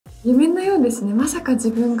夢のようですね。まさか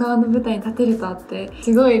自分があの舞台に立てるとはって、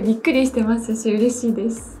すごいびっくりしてますし、嬉しいで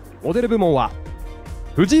す。モデル部門は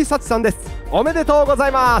藤井サチさんです。おめでとうござ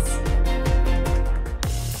います。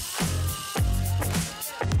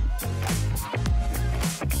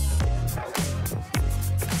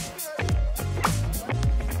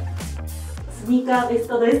スニーカーベス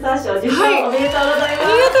トドレッサー賞受賞、はい、おめでとうございます。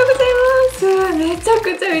ありがとうございます。めちゃ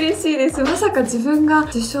くちゃ嬉しいです。まさか自分が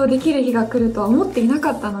受賞できる日が来るとは思っていな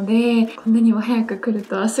かったので、こんなにも早く来る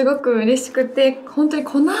とはすごく嬉しくて、本当に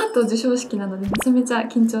この後授賞式なのでめちゃめちゃ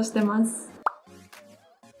緊張してます。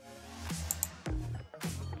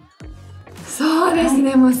そうです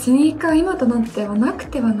ね、もうスニーカー今となってはなく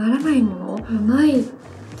てはならないものないっ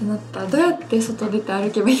てなったら、どうやって外出て歩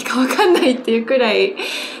けばいいかわかんないっていうくらい、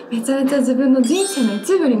めちゃめちゃ自分の人生の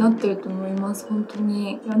一部になってると思います、本当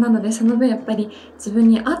に。なのでその分やっぱり自分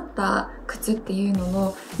に合った靴っていうの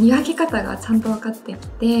の見分け方がちゃんと分かってき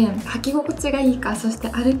て、履き心地がいいか、そして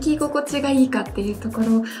歩き心地がいいかっていうとこ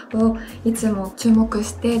ろをいつも注目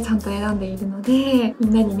してちゃんと選んでいるので、み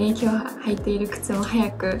んなにね、今日履いている靴も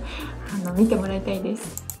早く見てもらいたいで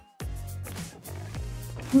す。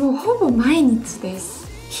もうほぼ毎日です。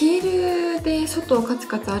ヒールで外をカツ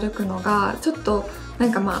カツ歩くのがちょっとな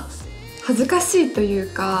んか恥ずかしいという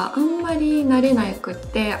か、あんまり慣れなくっ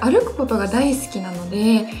て、歩くことが大好きなの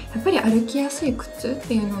で、やっぱり歩きやすい靴っ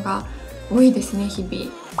ていうのが多いですね、日々。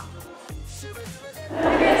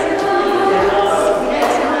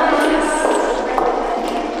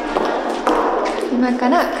今か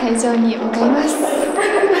ら会場に向かいます。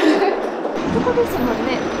ここですもん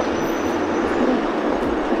ね。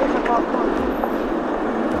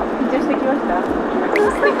緊張してきました？緊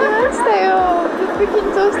張してきましたよ。ずっと緊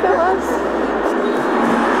張してます。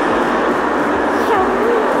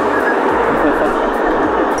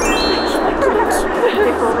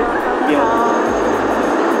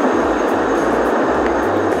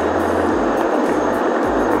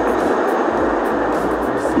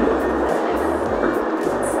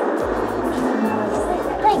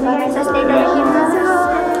はい、ご案内させていただきます。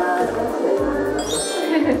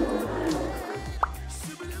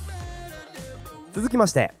続きま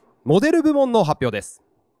してモデル部門の発表です。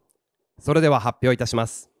それでは発表いたしま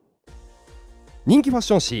す。人気ファッ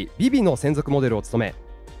ション誌ビビの専属モデルを務め、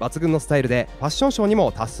抜群のスタイルでファッションショーに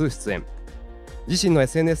も多数出演。自身の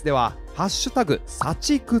SNS ではハッシュタグサ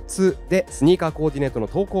チクツでスニーカーコーディネートの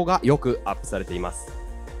投稿がよくアップされています。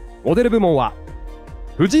モデル部門は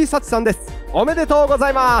藤井サチさんです。おめでとうござ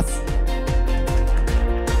います。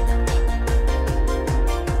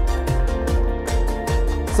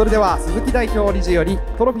それでは鈴木代表理事より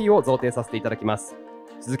トロフィーを贈呈させていただきます。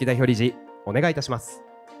鈴木代表理事、お願いいたします。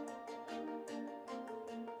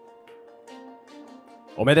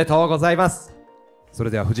おめでとうございます。それ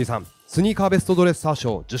では藤井さん、スニーカーベストドレッサー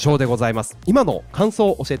賞受賞でございます。今の感想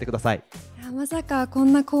を教えてください。まさかこ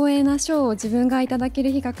んな光栄な賞を自分がいただけ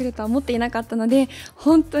る日が来るとは思っていなかったので、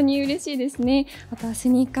本当に嬉しいですね。またス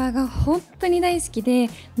ニーカーが本当に大好きで、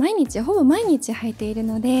ほぼ毎日履いている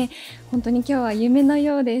ので、本当に今日は夢の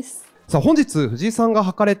ようです。さあ本日藤井さんが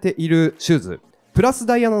履かれているシューズ、プラス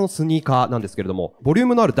ダイアナのスニーカーなんですけれども、ボリュー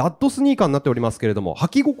ムのあるダッドスニーカーになっておりますけれども、履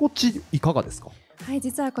き心地いかがですか？はい、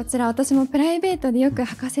実はこちら私もプライベートでよく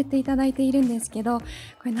履かせていただいているんですけど、こ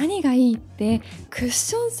れ何がいいってクッ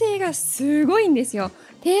ション性がすごいんですよ。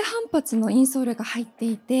低反発のインソールが入って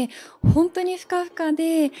いて、本当にふかふか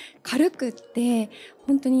で軽くって、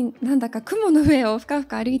本当になんだか雲の上をふかふ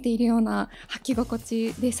か歩いているような履き心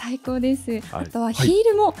地で最高です。はい、あとはヒ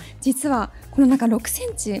ールも実はこの中6セ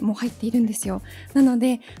ンチも入っているんですよ。なの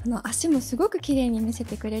で足もすごく綺麗に見せ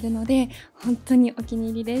てくれるので、本当にお気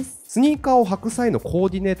に入りです。スニーカーを履く際のコー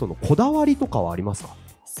ディネートのこだわりとかはありますか？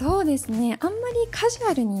そうですね、あんまりカジュ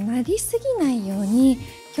アルになりすぎないように、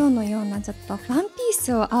今日のようなちょっとワンピー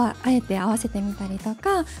スをあえて合わせてみたりと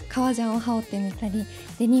か、革ジャンを羽織ってみたり、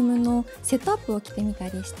デニムのセットアップを着てみた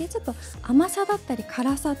りして、ちょっと甘さだったり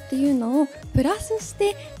辛さっていうのをプラスし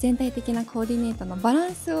て全体的なコーディネートのバラ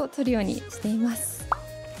ンスを取るようにしています。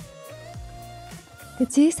で、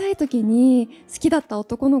小さい時に好きだった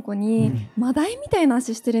男の子に、マダイみたいな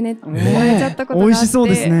足してるねって言われちゃったことがあって、美味しそう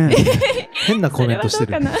ですね。変なコメントして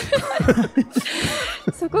る。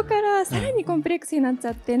そこからさらにコンプレックスになっち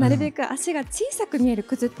ゃって、なるべく足が小さく見える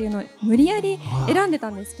靴っていうのを無理やり選んでた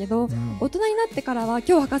んですけど、大人になってからは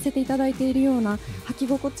今日履かせていただいているような履き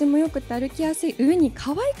心地も良くて歩きやすい、上に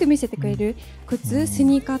可愛く見せてくれる靴、ス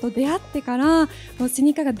ニーカーと出会ってから、もうス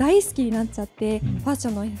ニーカーが大好きになっちゃって、ファッシ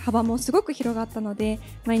ョンの幅もすごく広がったので、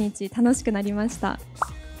毎日楽しくなりました。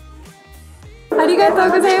ありがとうりがと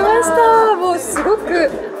うございました。もうすごく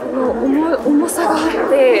重さがあっ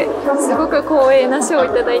てすごく光栄な賞をい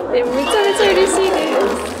ただいてめちゃめちゃ嬉しいで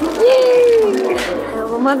す。イエー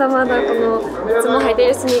イ。まだまだこのいつも履いてい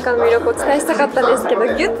るスニーカーの魅力をお伝えしたかったんですけど、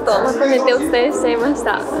ギュッとまとめてお伝えしちゃいまし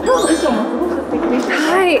た。は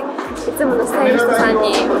い、いつものスタイリストさん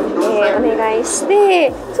に、お願いし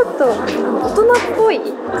てちょっと大人っぽい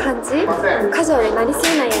感じ、カジュアルになりす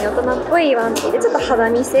ぎないように大人っぽいワンピーでちょっと肌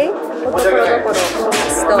見せをところどころ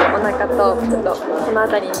足とお腹とちょっとこの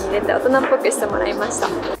辺りに入れて大人っぽくしてもらいました。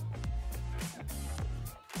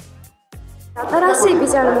新しいビ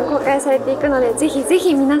ジュアルも公開されていくので、ぜひぜ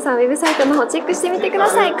ひ皆さんウェブサイトの方チェックしてみてくだ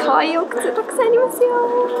さい。可愛いお靴たくさんあります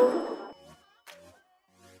よ。